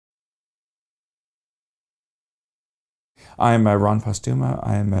I'm Ron Postuma.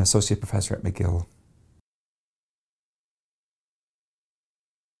 I'm an associate professor at McGill.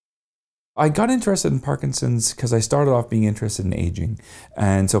 I got interested in Parkinson's because I started off being interested in aging.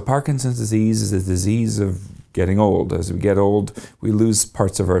 And so Parkinson's disease is a disease of getting old. As we get old, we lose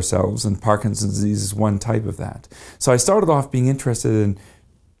parts of ourselves, and Parkinson's disease is one type of that. So I started off being interested in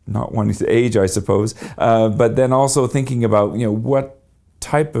not wanting to age, I suppose, but then also thinking about, what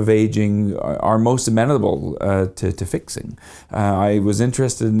type of aging are most amenable to fixing. I was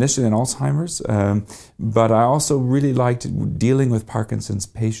interested initially in Alzheimer's, but I also really liked dealing with Parkinson's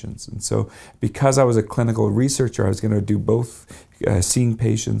patients. And so because I was a clinical researcher, I was going to do both seeing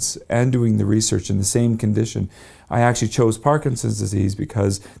patients and doing the research in the same condition. I actually chose Parkinson's disease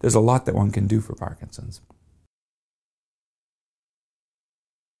because there's a lot that one can do for Parkinson's.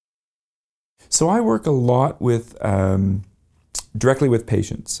 So I work a lot with directly with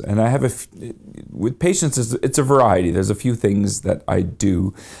patients, and I have with patients it's a variety. There's a few things that I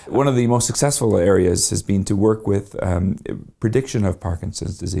do. One of the most successful areas has been to work with prediction of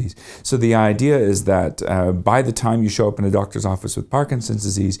Parkinson's disease. So the idea is that by the time you show up in a doctor's office with Parkinson's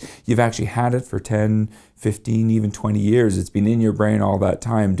disease, you've actually had it for 10, 15, even 20 years. It's been in your brain all that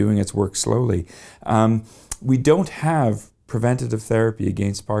time, doing its work slowly. We don't have preventative therapy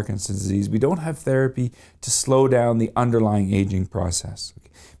against Parkinson's disease. We don't have therapy to slow down the underlying aging process.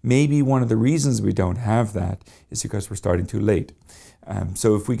 Maybe one of the reasons we don't have that is because we're starting too late.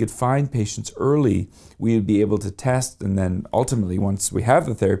 So if we could find patients early, we would be able to test, and then ultimately, once we have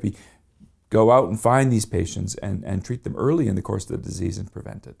the therapy, go out and find these patients and treat them early in the course of the disease and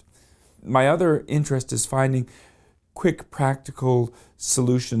prevent it. My other interest is finding quick, practical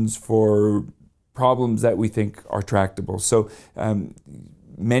solutions for problems that we think are tractable. So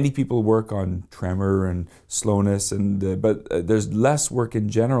many people work on tremor and slowness, but there's less work in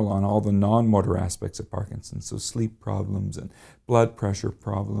general on all the non-motor aspects of Parkinson's. So sleep problems and blood pressure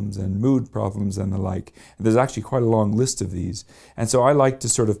problems and mood problems and the like. And there's actually quite a long list of these. And so I like to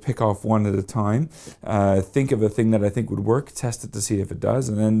sort of pick off one at a time, think of a thing that I think would work, test it to see if it does,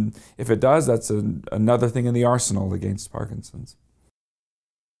 and then if it does, that's another thing in the arsenal against Parkinson's.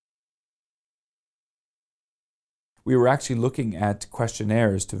 We were actually looking at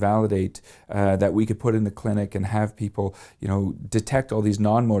questionnaires to validate that we could put in the clinic and have people, detect all these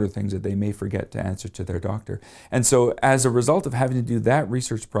non-motor things that they may forget to answer to their doctor. And so as a result of having to do that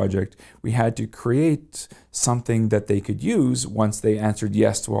research project, we had to create something that they could use once they answered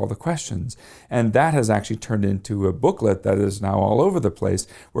yes to all the questions. And that has actually turned into a booklet that is now all over the place,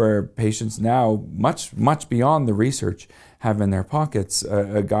 where patients now, much beyond the research, have in their pockets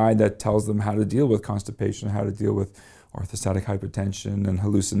a guide that tells them how to deal with constipation, how to deal with orthostatic hypotension and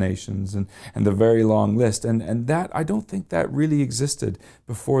hallucinations, and the very long list. And that, I don't think that really existed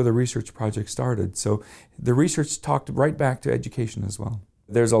before the research project started. So the research talked right back to education as well.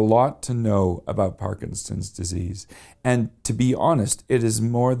 There's a lot to know about Parkinson's disease. And to be honest, it is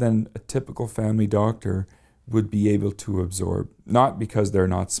more than a typical family doctor would be able to absorb, not because they're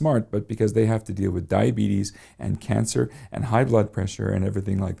not smart, but because they have to deal with diabetes and cancer and high blood pressure and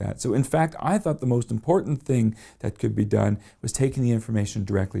everything like that. So in fact, I thought the most important thing that could be done was taking the information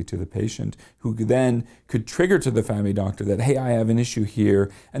directly to the patient, who then could trigger to the family doctor that, hey, I have an issue here,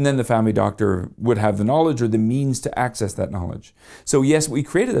 and then the family doctor would have the knowledge or the means to access that knowledge. So yes, we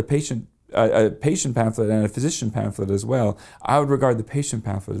created a patient pamphlet and a physician pamphlet as well. I would regard the patient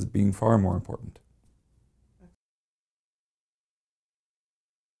pamphlet as being far more important.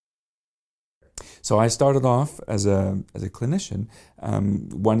 So I started off as a clinician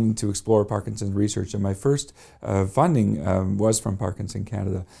wanting to explore Parkinson's research, and my first funding was from Parkinson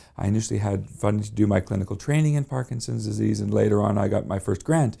Canada. I initially had funding to do my clinical training in Parkinson's disease, and later on I got my first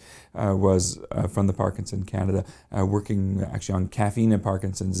grant was from the Parkinson Canada, working actually on caffeine and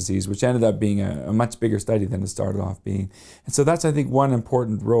Parkinson's disease, which ended up being a much bigger study than it started off being. And so that's, I think, one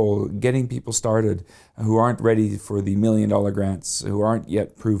important role, getting people started who aren't ready for the $1 million grants, who aren't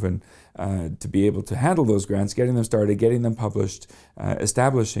yet proven, to be able to handle those grants, getting them started, getting them published,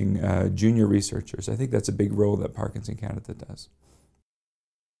 establishing junior researchers. I think that's a big role that Parkinson Canada does.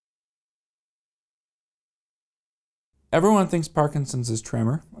 Everyone thinks Parkinson's is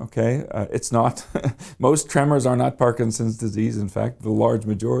tremor, okay? It's not. Most tremors are not Parkinson's disease. In fact, the large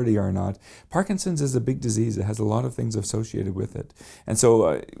majority are not. Parkinson's is a big disease. It has a lot of things associated with it. And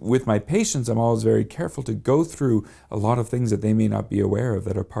so with my patients, I'm always very careful to go through a lot of things that they may not be aware of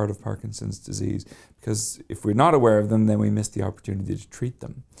that are part of Parkinson's disease, because if we're not aware of them, then we miss the opportunity to treat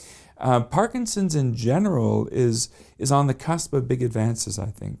them. Parkinson's in general is on the cusp of big advances,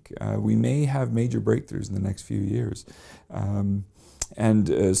 I think. We may have major breakthroughs in the next few years.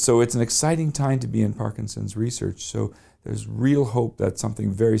 And so it's an exciting time to be in Parkinson's research. So there's real hope that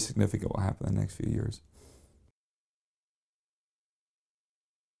something very significant will happen in the next few years.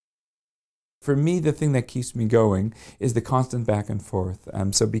 For me, the thing that keeps me going is the constant back and forth.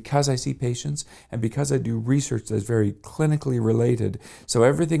 So because I see patients and because I do research that's very clinically related, so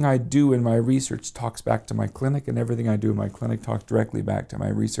everything I do in my research talks back to my clinic, and everything I do in my clinic talks directly back to my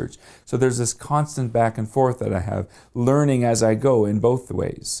research. So there's this constant back and forth that I have, learning as I go in both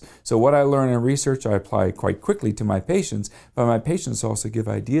ways. So what I learn in research, I apply quite quickly to my patients, but my patients also give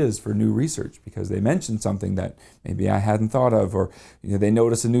ideas for new research because they mention something that maybe I hadn't thought of, or they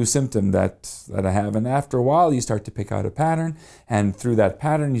notice a new symptom that I have, and after a while you start to pick out a pattern, and through that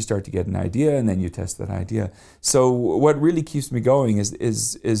pattern you start to get an idea, and then you test that idea. So what really keeps me going is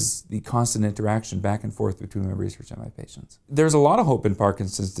the constant interaction back and forth between my research and my patients. There's a lot of hope in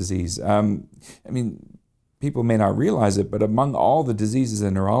Parkinson's disease. People may not realize it, but among all the diseases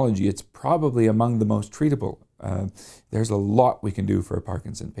in neurology, it's probably among the most treatable. There's a lot we can do for a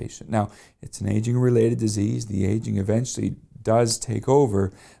Parkinson patient. Now, it's an aging-related disease. The aging eventually does take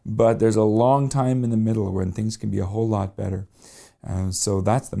over, but there's a long time in the middle when things can be a whole lot better. So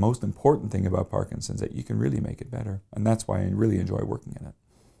that's the most important thing about Parkinson's, that you can really make it better. And that's why I really enjoy working in it.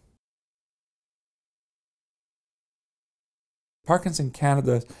 Parkinson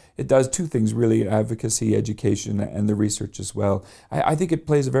Canada, it does two things really: advocacy, education, and the research as well. I think it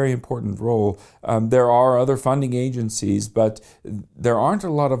plays a very important role. There are other funding agencies, but there aren't a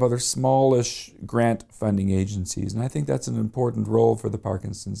lot of other smallish grant funding agencies, and I think that's an important role for the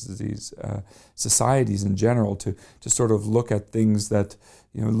Parkinson's disease societies in general, to sort of look at things that,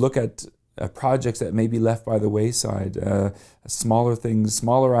 look at projects that may be left by the wayside, smaller things,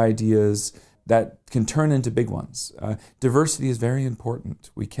 smaller ideas, that can turn into big ones. Diversity is very important.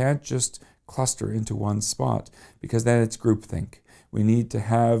 We can't just cluster into one spot, because then it's groupthink. We need to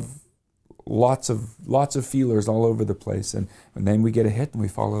have lots of feelers all over the place, and then we get a hit and we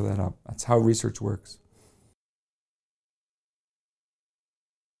follow that up. That's how research works.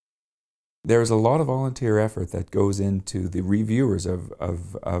 There's a lot of volunteer effort that goes into the reviewers of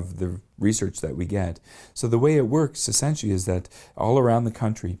the research that we get. So the way it works essentially is that all around the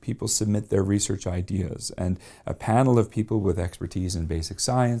country, people submit their research ideas, and a panel of people with expertise in basic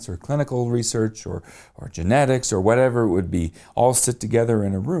science or clinical research or genetics or whatever it would be, all sit together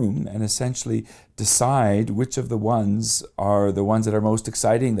in a room and essentially decide which of the ones are the ones that are most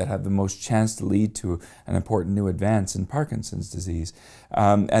exciting, that have the most chance to lead to an important new advance in Parkinson's disease.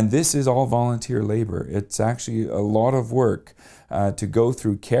 And this is all volunteer labor. It's actually a lot of work to go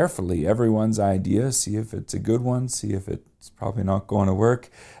through carefully everyone's idea, see if it's a good one, see if it's probably not going to work,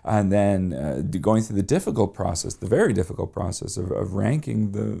 and then going through the difficult process, the very difficult process of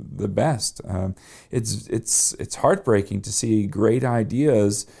ranking the best. It's heartbreaking to see great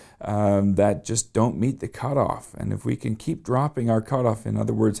ideas that just don't meet the cutoff. And if we can keep dropping our cutoff, in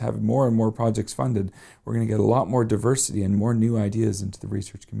other words, have more and more projects funded, we're going to get a lot more diversity and more new ideas into the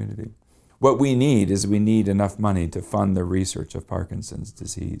research community. What we need is enough money to fund the research of Parkinson's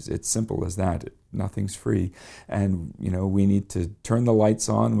disease. It's simple as that. Nothing's free. And, we need to turn the lights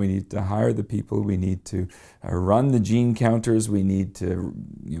on. We need to hire the people. We need to run the gene counters. We need to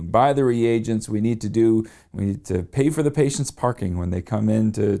buy the reagents. We need to pay for the patient's parking when they come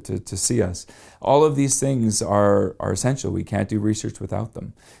in to see us. All of these things are essential. We can't do research without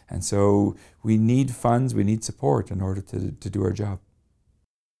them. And so we need funds, we need support in order to do our job.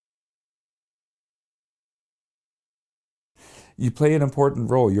 You play an important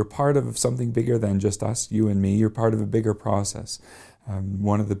role. You're part of something bigger than just us, you and me. You're part of a bigger process.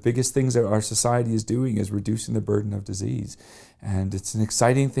 One of the biggest things that our society is doing is reducing the burden of disease. And it's an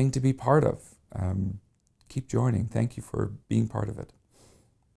exciting thing to be part of. Keep joining. Thank you for being part of it.